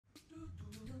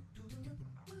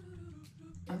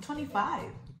I'm 25.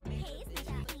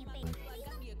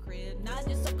 Not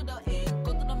just suck the egg,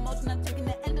 go through the motion of taking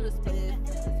the end of the split.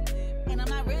 And I'm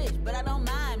not rich, but I don't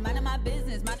mind minding my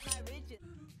business. My rich.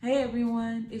 Hey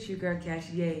everyone, it's your girl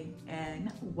Cashier,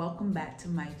 and welcome back to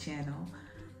my channel.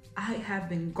 I have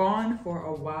been gone for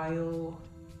a while.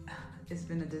 It's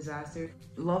been a disaster.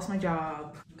 Lost my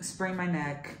job, sprained my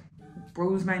neck,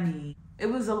 bruised my knee. It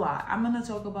was a lot. I'm gonna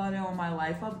talk about it on my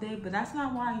life update, but that's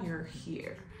not why you're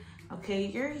here. Okay,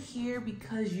 you're here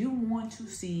because you want to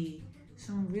see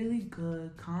some really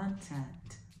good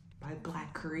content by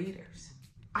Black creators.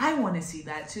 I want to see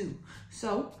that too.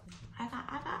 So I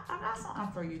got something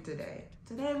for you today.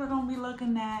 Today we're gonna be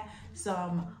looking at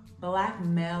some Black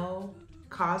male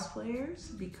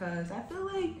cosplayers because I feel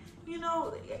like, you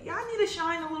know, y'all need to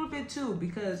shine a little bit too,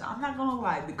 because I'm not gonna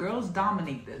lie, the girls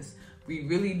dominate this. We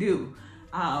really do.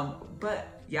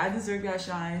 But y'all deserve y'all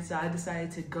shine, so I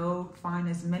decided to go find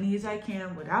as many as I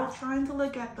can without trying to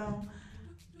look at them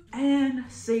and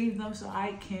save them so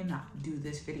I can do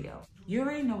this video. You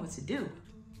already know what to do.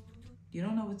 You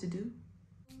don't know what to do?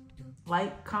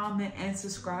 Like, comment, and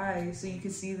subscribe so you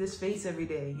can see this face every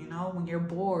day, you know, when you're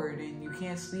bored and you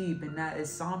can't sleep and that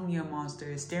insomnia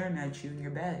monster is staring at you in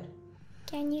your bed.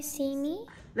 Can you see me?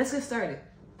 Let's get started.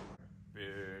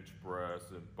 Bench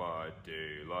pressing by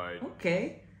daylight.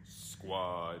 Okay.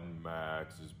 Squad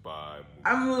maxes by moonlight.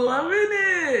 I'm loving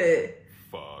it.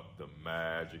 Fuck the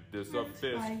magic. This a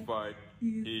fist fight.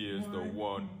 He is the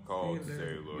one called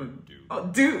Sailor Dude. Oh,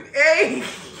 dude, hey!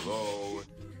 Hello.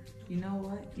 You know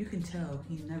what? You can tell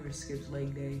he never skips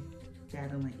leg day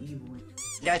battling evil.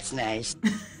 That's nice.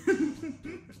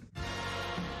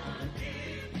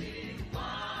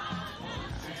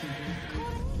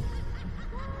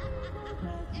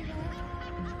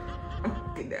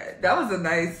 That was a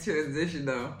nice transition,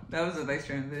 though. That was a nice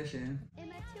transition.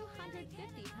 In a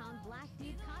 250-pound black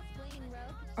dude cosplaying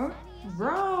Oh,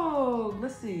 rogue. rogue.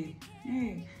 Let's see.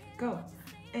 Hey, go.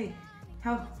 Hey,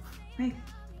 help. Hey,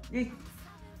 hey.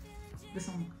 This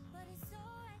one.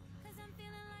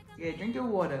 Yeah, drink your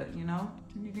water, you know?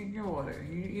 You drink your water.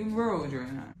 You rogue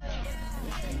right now.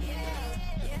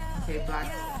 Okay,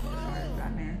 black. Alright,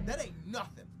 Batman. That ain't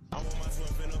nothing.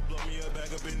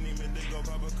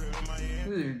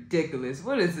 This is ridiculous.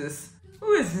 What is this?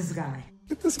 Who is this guy?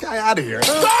 Get this guy out of here.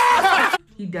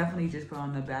 He definitely just put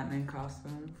on the Batman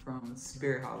costume from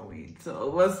Spirit Halloween. So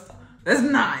let's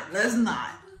not.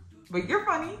 But you're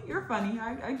funny. You're funny.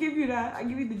 I give you that. I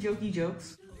give you the jokey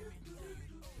jokes.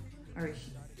 All right.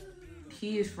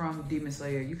 He is from Demon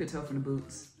Slayer. You could tell from the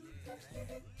boots.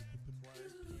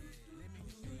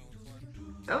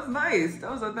 That was nice.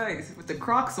 That was nice. With the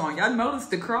Crocs on. Y'all noticed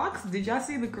the Crocs? Did y'all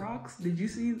see the Crocs? Did you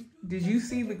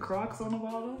see the Crocs on the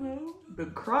bottom though? The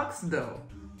Crocs though.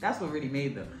 That's what really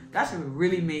made them. That's what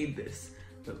really made this.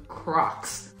 The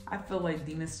Crocs. I feel like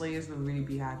Demon Slayers would really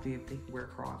be happy if they could wear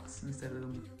Crocs instead of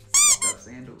them stuff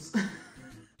sandals.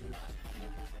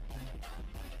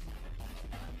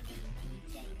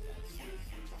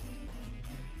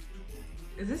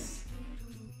 Is this?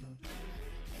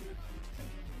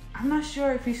 I'm not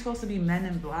sure if he's supposed to be Men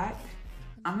in Black.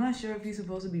 I'm not sure if he's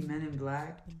supposed to be Men in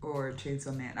Black or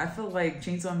Chainsaw Man. I feel like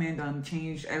Chainsaw Man done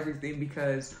changed everything,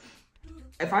 because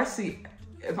if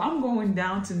I'm going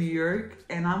down to New York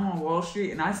and I'm on Wall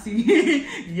Street and I see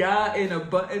y'all in a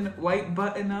white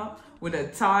button up with a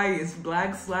tie, it's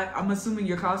black slack, I'm assuming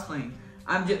you're cosplaying.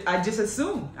 I just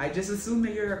assume that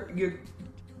you're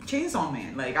Chainsaw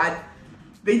Man. Like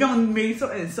they done made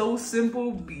something so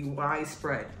simple be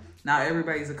widespread. Now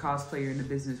everybody's a cosplayer in the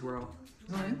business world.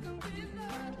 Alright,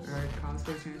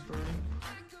 cosplay transfer.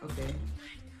 Okay.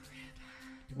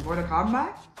 Mortal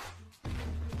Kombat?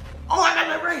 Oh, I got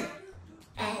that right!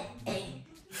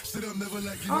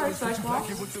 Alright, Cyclops.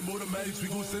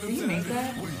 Did you make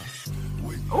that?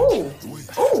 Oh!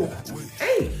 Oh!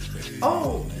 Hey!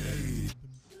 Oh!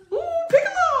 Ooh,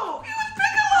 Piccolo! You was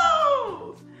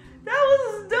Piccolo! That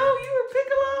was dope! You were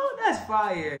Piccolo? That's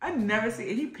fire. I never see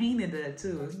it. He painted that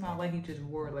too. It's not like he just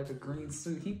wore like a green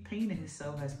suit. He painted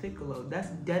himself as Piccolo. That's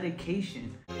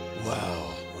dedication.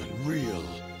 Wow, unreal.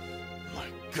 My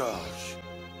gosh.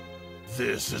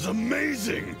 This is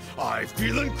amazing. I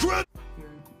feel incredible.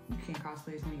 You can't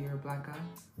cosplay as me. You're a black guy.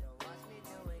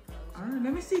 Alright,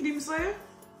 let me see Demon Slayer.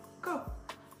 Go.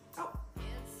 Oh.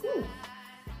 Ooh.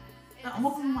 I'm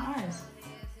opening my eyes.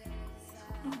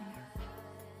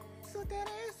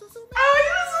 Oh,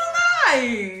 you're so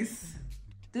nice!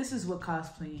 This is what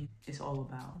cosplaying is all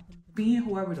about. Being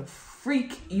whoever the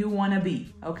freak you want to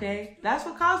be, okay? That's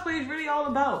what cosplay is really all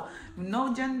about.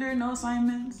 No gender, no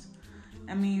assignments.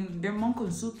 I mean, they're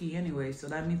Monkosuki anyway, so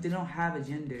that means they don't have a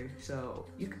gender. So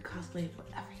you can cosplay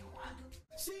whatever you want.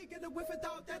 She get a whiff and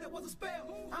thought that it was a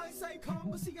spell. I ain't say come,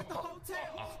 but she at the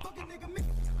hotel. Fucking nigga me.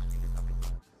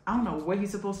 I don't know what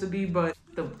he's supposed to be, but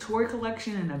the toy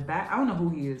collection in the back, I don't know who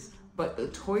he is, but the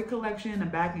toy collection in the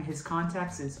back and his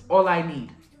contacts is all I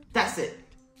need. That's it.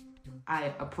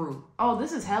 I approve. Oh,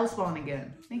 this is Hellspawn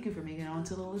again. Thank you for making it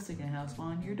onto the list again,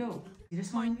 Hellspawn. You're dope. You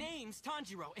just My want name's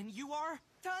Tanjiro, and you are?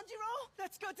 Tanjiro?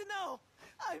 That's good to know.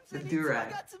 I'm the pleading to do-rag.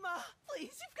 Agatsuma.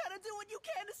 Please, you've got to do what you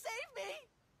can to save me.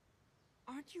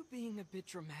 Aren't you being a bit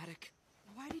dramatic?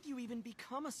 Why did you even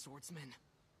become a swordsman?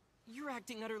 You're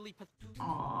acting utterly pathetic.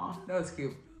 Aw, that was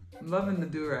cute. I'm loving the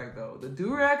do-rag though. The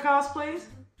do-rag cosplays?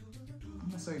 I'm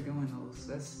gonna start doing those.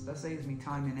 That saves me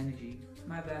time and energy.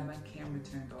 My bad, my camera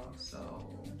turned off, so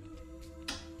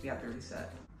we have to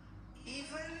reset.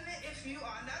 Even if you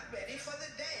are not ready for the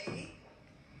day,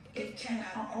 It can't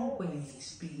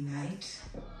always be night.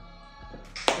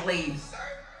 Blade.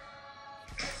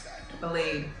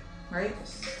 Blade, right?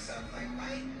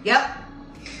 Yep.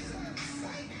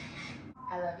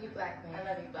 I love you, black man. I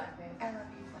love you, black man. I love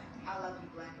you, black man. I love you,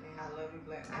 black man. I love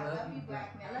you,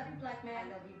 black man. I love you, black man.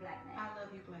 I love you, black man. I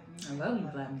love you, black man. I love you, black man. I love you,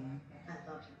 black man. I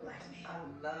love you, black man. I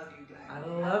love you, black I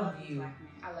man. love you.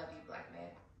 I love you, black man.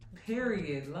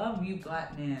 Period. Love you,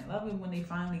 black man. Love it when they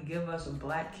finally give us a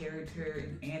black character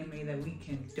in anime that we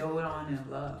can dote on and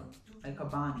love. Like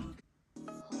Habani.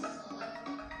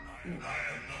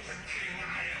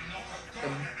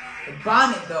 The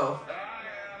bonnet though.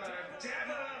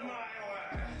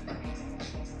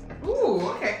 Ooh,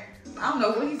 okay. I don't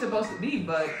know what he's supposed to be,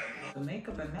 but the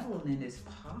makeup and melanin is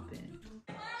popping.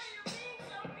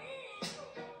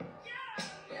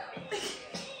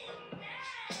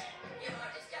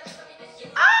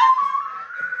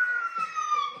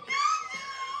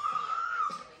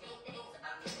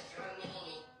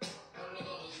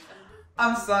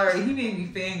 I'm sorry, he made me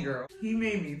fangirl. He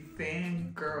made me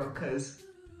fangirl because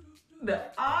the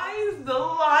eyes, the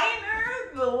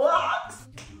liner, the locks.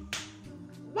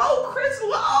 Whoa, Chris,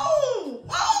 whoa!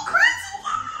 Whoa, Chris,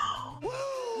 whoa!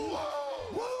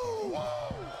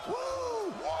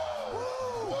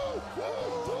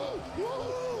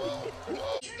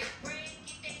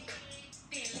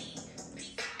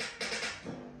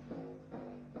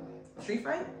 Street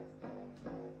fight?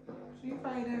 Street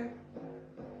Fighter.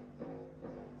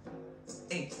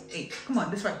 Hey, come on,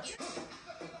 this way.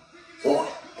 Oh,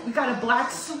 we got a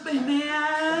black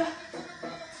Superman.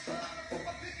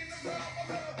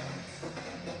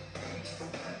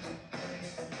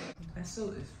 That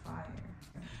suit is fire.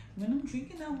 When I'm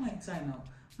drinking out my, sorry, no.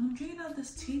 When I'm drinking out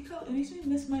this teacup, it makes me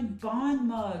miss my Bond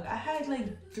mug. I had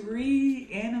like 3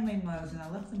 anime mugs and I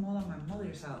left them all at my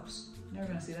mother's house. Never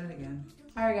gonna see that again.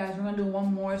 All right, guys, we're gonna do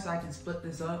one more so I can split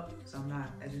this up so I'm not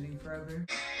editing forever.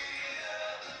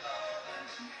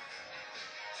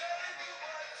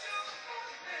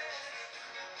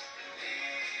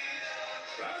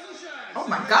 Oh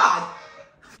my God.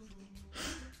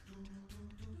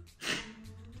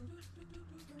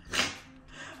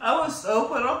 I was so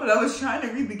put up and I was trying to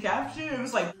read the caption. It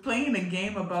was like playing a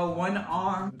game about one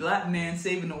armed black man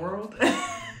saving the world. And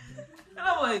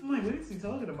I'm like, what is he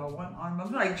talking about? One arm?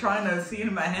 I'm like trying to see it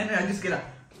in my hand and I just get a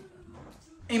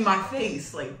in my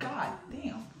face. Like, God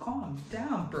damn, calm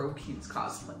down, bro. Kids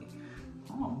cosplay.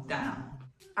 Calm down.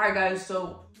 All right, guys,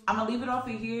 so I'm gonna leave it off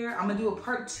of here. I'm gonna do a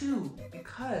part 2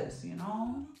 because, you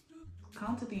know,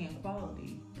 quantity and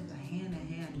quality is a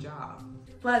hand-in-hand job.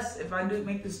 Plus, if I do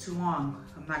make this too long,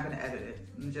 I'm not gonna edit it.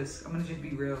 I'm gonna just be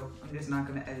real. I'm just not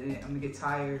gonna edit it. I'm gonna get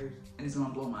tired and it's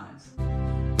gonna blow my eyes.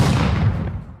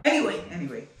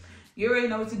 Anyway, you already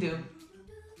know what to do.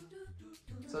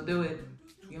 So do it.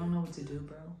 If you don't know what to do,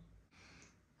 bro.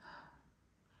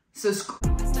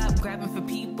 Stop grabbing for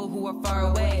people who are far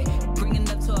away. Bringing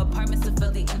up to apartments to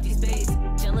fill the empty space.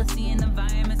 Jealousy in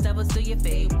environments that will steal your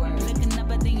fate. Looking up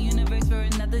at the universe for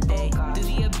another day. Do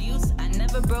the abuse, I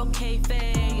never broke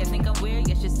kayfabe. I think I'm weird,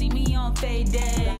 you should see me on fade day.